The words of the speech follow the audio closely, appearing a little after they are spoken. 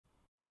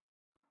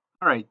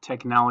All right,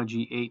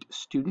 Technology 8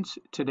 students,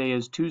 today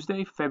is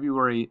Tuesday,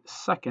 February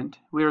 2nd.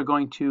 We are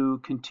going to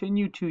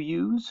continue to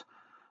use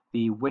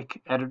the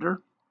WIC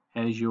editor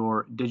as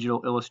your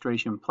digital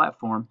illustration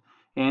platform.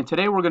 And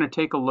today we're going to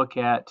take a look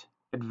at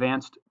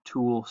advanced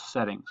tool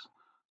settings.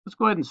 Let's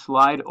go ahead and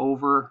slide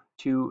over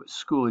to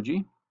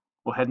Schoology.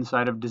 We'll head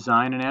inside of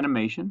Design and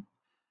Animation,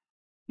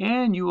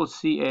 and you will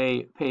see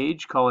a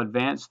page called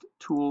Advanced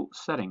Tool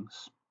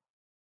Settings.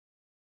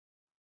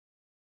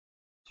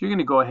 So you're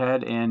going to go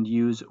ahead and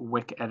use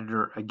WIC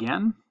Editor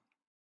again,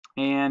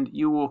 and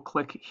you will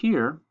click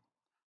here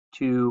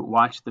to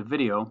watch the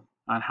video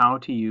on how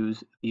to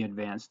use the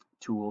advanced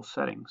tool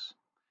settings.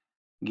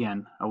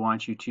 Again, I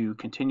want you to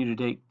continue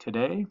to take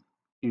today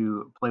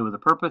to play with a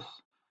purpose,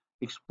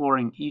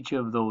 exploring each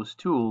of those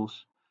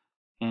tools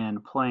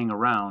and playing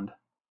around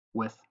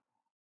with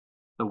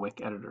the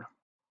WIC Editor.